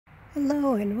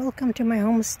Hello and welcome to my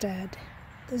homestead.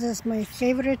 This is my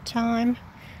favorite time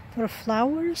for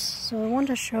flowers, so I want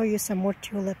to show you some more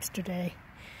tulips today.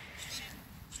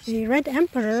 The red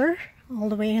emperor, all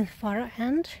the way in the far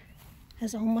end,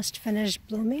 has almost finished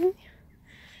blooming.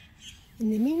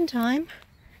 In the meantime,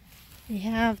 we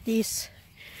have these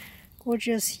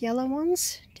gorgeous yellow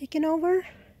ones taken over,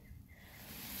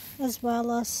 as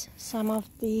well as some of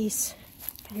these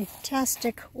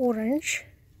fantastic orange.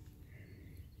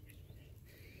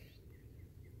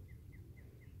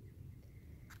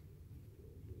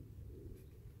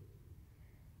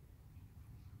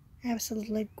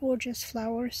 Absolutely gorgeous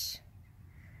flowers.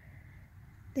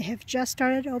 They have just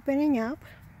started opening up.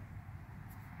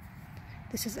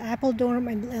 This is Apple Dorm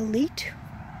Elite.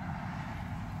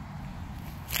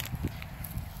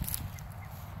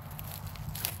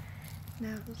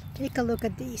 Now take a look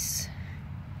at these.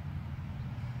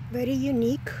 Very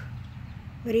unique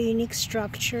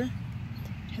structure.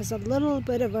 It has a little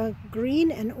bit of a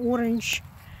green and orange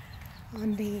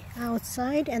on the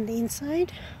outside and the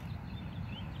inside.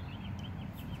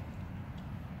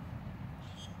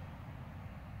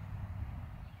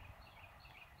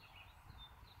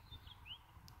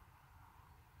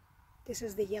 This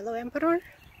is the yellow emperor.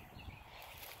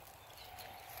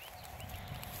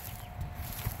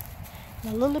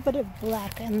 And a little bit of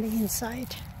black on the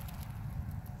inside.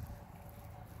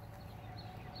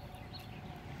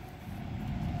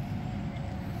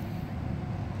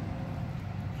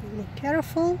 If you look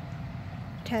careful,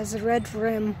 it has a red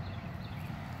rim.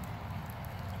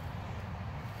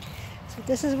 So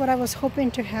this is what I was hoping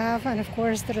to have, and of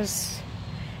course there's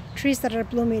trees that are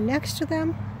blooming next to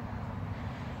them.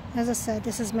 As I said,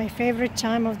 this is my favorite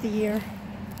time of the year.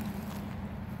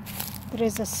 There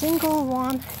is a single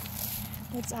one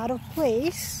that's out of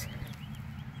place.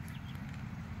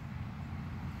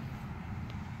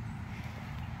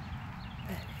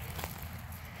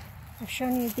 I've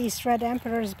shown you these red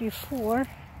emperors before.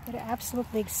 They're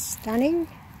absolutely stunning.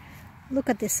 Look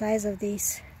at the size of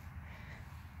these.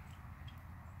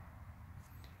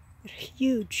 They're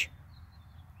huge.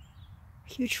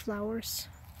 Huge flowers.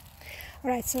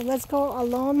 Alright, so let's go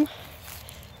along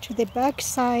to the back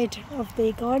side of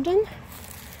the garden,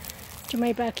 to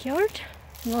my backyard,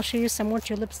 and I'll show you some more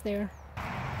tulips there.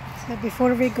 So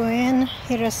before we go in,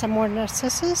 here are some more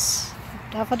narcissus,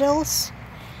 daffodils,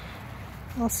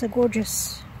 also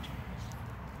gorgeous.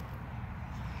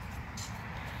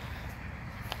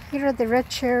 Here are the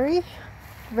red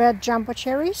jumbo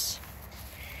cherries,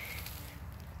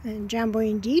 and jumbo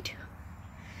indeed.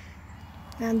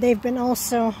 And they've been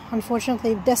also,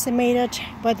 unfortunately, decimated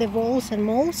by the voles and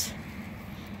moles.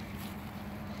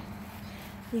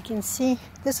 You can see,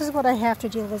 this is what I have to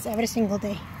deal with every single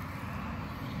day.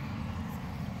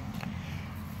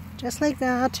 Just like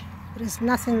that, there is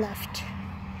nothing left.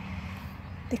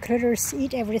 The critters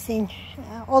eat everything.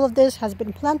 All of this has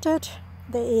been planted,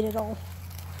 they ate it all.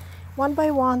 One by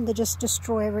one, they just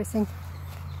destroy everything.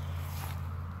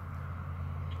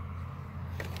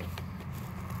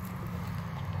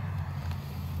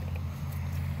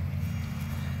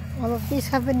 All of these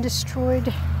have been destroyed.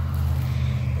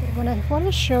 But what I want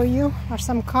to show you are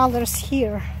some colors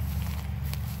here.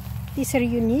 These are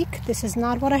unique. This is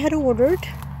not what I had ordered.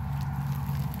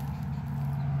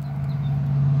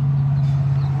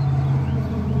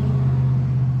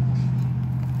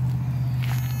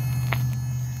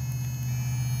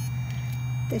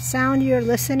 The sound you're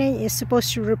listening is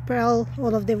supposed to repel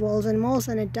all of the voles and moles,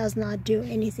 and it does not do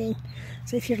anything.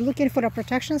 So if you're looking for a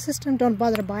protection system, don't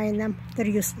bother buying them. They're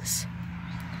useless.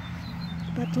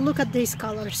 But look at these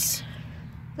colors.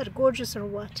 They're gorgeous or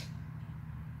what?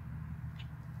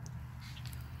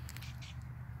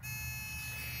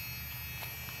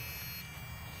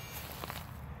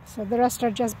 So the rest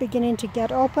are just beginning to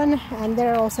get open, and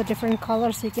there are also different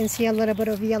colors. You can see a little bit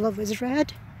of yellow with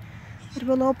red. It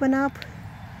will open up.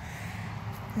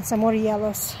 And some more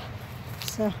yellows.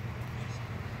 So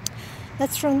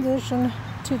let's transition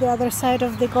to the other side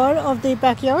of the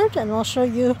backyard, and I'll show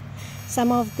you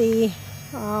some of the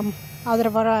other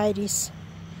varieties.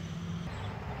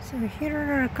 So here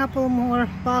are a couple more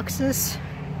boxes.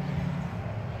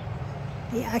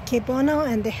 The Akebono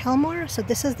and the Helmar. So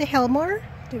this is the Helmar,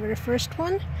 the very first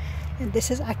one, and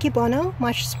this is Akebono,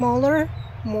 much smaller,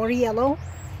 more yellow.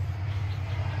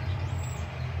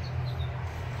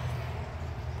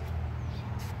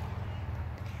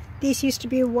 These used to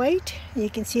be white. You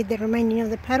can see the remaining of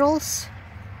the petals.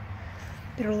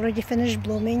 They're already finished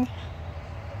blooming.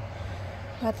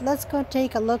 But let's go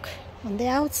take a look on the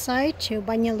outside to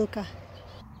Banja Luka.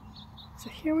 So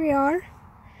here we are.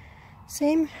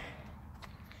 Same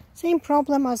Same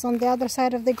problem as on the other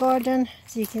side of the garden,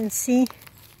 as you can see.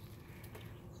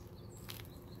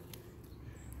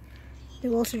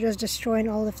 They're also just destroying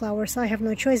all the flowers. I have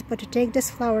no choice but to take this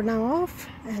flower now off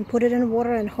and put it in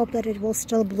water and hope that it will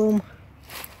still bloom.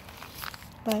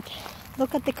 But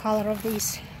look at the color of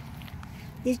these.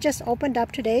 These just opened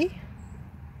up today.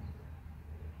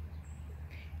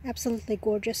 Absolutely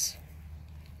gorgeous.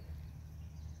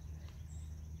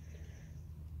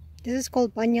 This is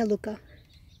called Banya Luka.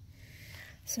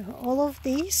 So all of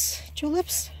these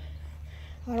tulips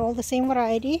are all the same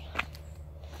variety.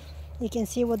 You can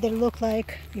see what they look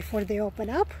like before they open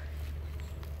up.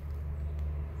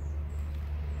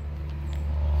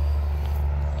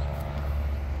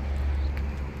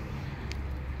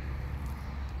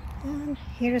 And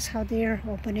here's how they are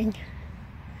opening.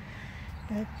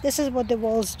 But this is what the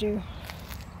walls do.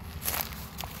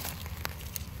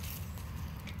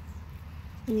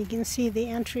 And you can see the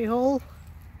entry hole.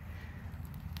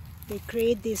 They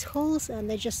create these holes and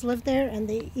they just live there and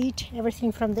they eat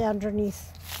everything from the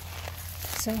underneath.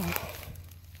 So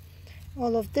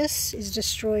all of this is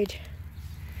destroyed.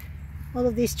 All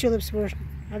of these tulips were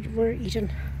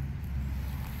eaten.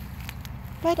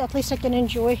 But at least I can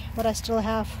enjoy what I still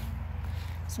have.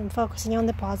 So I'm focusing on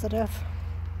the positive.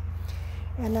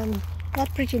 And on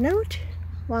that pretty note,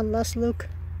 one last look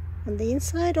on the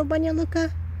inside of Banya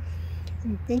Luka.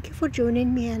 And thank you for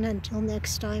joining me, and until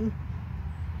next time.